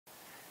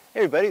Hey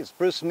everybody, it's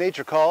Bruce from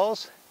Nature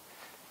Calls.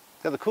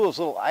 Got the coolest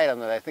little item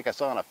that I think I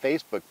saw on a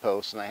Facebook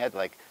post, and I had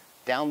to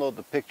download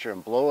the picture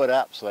and blow it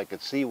up so I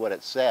could see what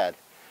it said.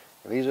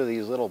 And these are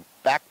these little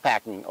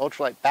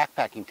ultralight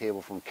backpacking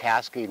table from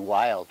Cascade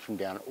Wild from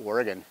down in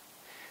Oregon.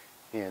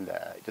 And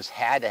just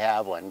had to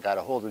have one. Got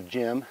a hold of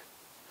Jim,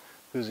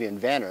 who's the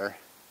inventor,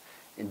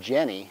 and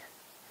Jenny,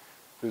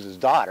 who's his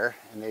daughter,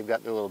 and they've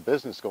got their little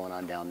business going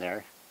on down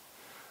there.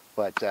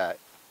 But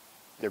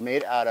they're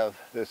made out of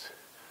this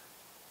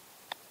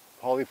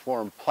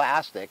polyform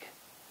plastic,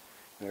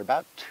 and they're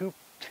about 2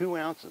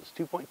 ounces,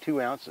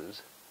 2.2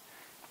 ounces.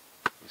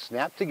 You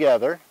snap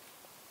together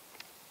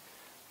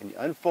and you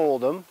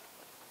unfold them.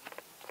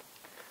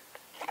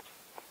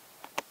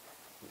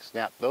 You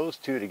snap those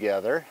two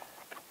together.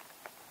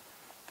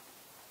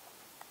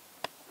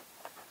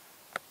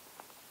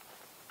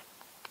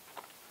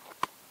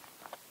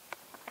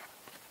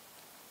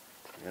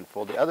 You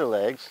unfold the other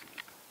legs.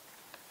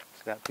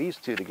 Snap these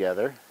two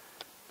together.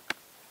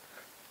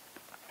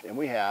 And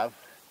we have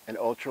an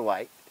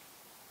ultralight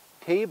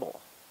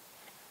table.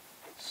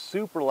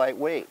 Super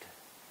lightweight.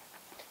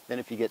 Then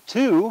if you get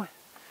two,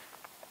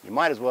 you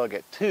might as well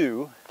get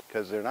two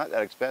because they're not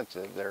that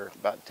expensive. They're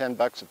about 10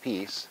 bucks a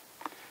piece.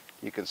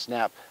 You can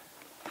snap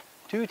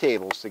 2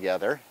 tables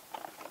together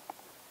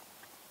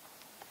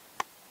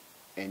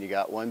and you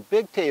got one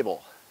big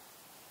table.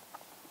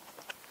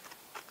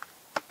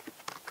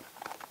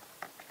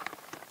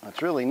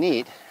 What's really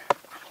neat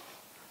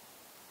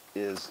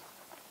is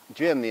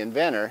Jim, the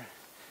inventor,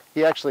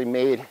 he actually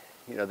made,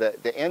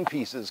 the end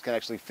pieces can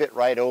actually fit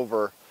right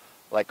over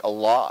like a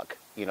log,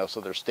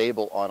 so they're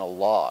stable on a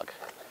log,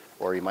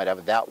 or you might have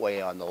it that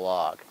way on the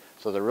log.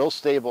 So they're real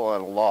stable on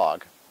a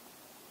log.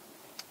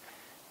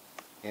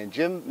 And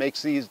Jim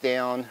makes these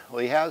down, well,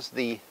 he has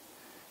the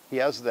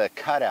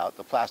cutout,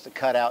 the plastic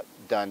cutout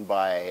done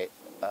by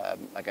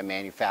like a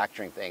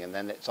manufacturing thing, and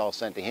then it's all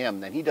sent to him.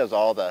 Then he does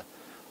all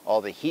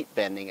the heat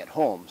bending at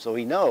home. So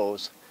he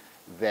knows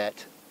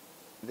that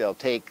they'll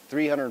take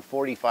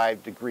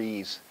 345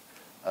 degrees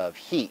of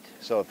heat.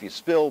 So if you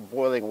spill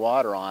boiling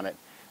water on it,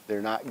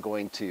 they're not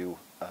going to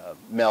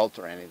melt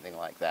or anything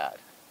like that.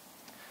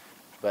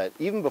 But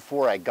even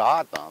before I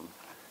got them,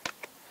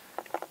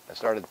 I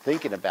started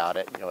thinking about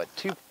it.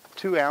 At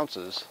two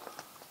ounces,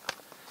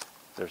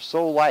 they're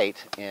so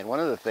light. And one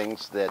of the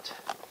things that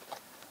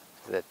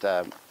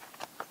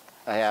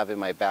I have in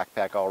my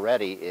backpack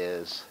already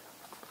is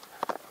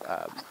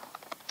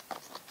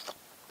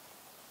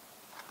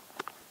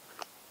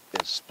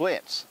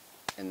splints.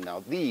 And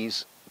now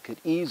these could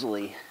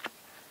easily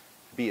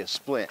be a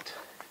splint.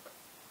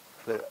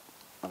 Put it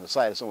on the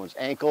side of someone's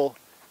ankle.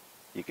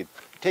 You could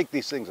take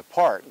these things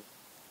apart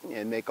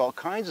and make all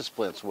kinds of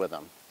splints with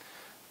them.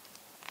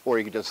 Or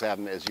you could just have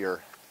them as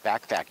your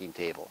backpacking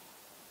table.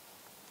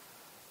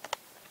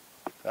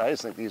 But I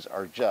just think these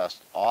are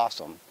just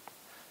awesome.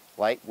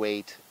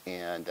 Lightweight,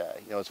 and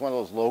it's one of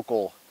those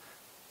local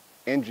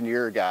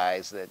engineer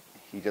guys that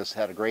he just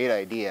had a great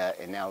idea,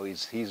 and now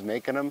he's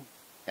making them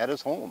at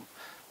his home.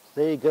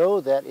 There you go.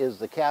 That is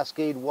the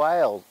Cascade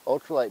Wild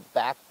ultralight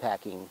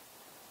backpacking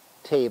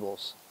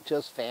tables.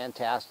 Just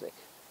fantastic.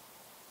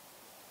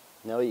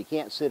 No, you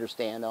can't sit or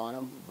stand on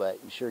them, but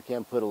you sure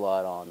can put a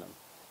lot on them.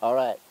 All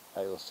right,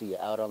 I will see you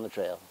out on the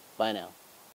trail. Bye now.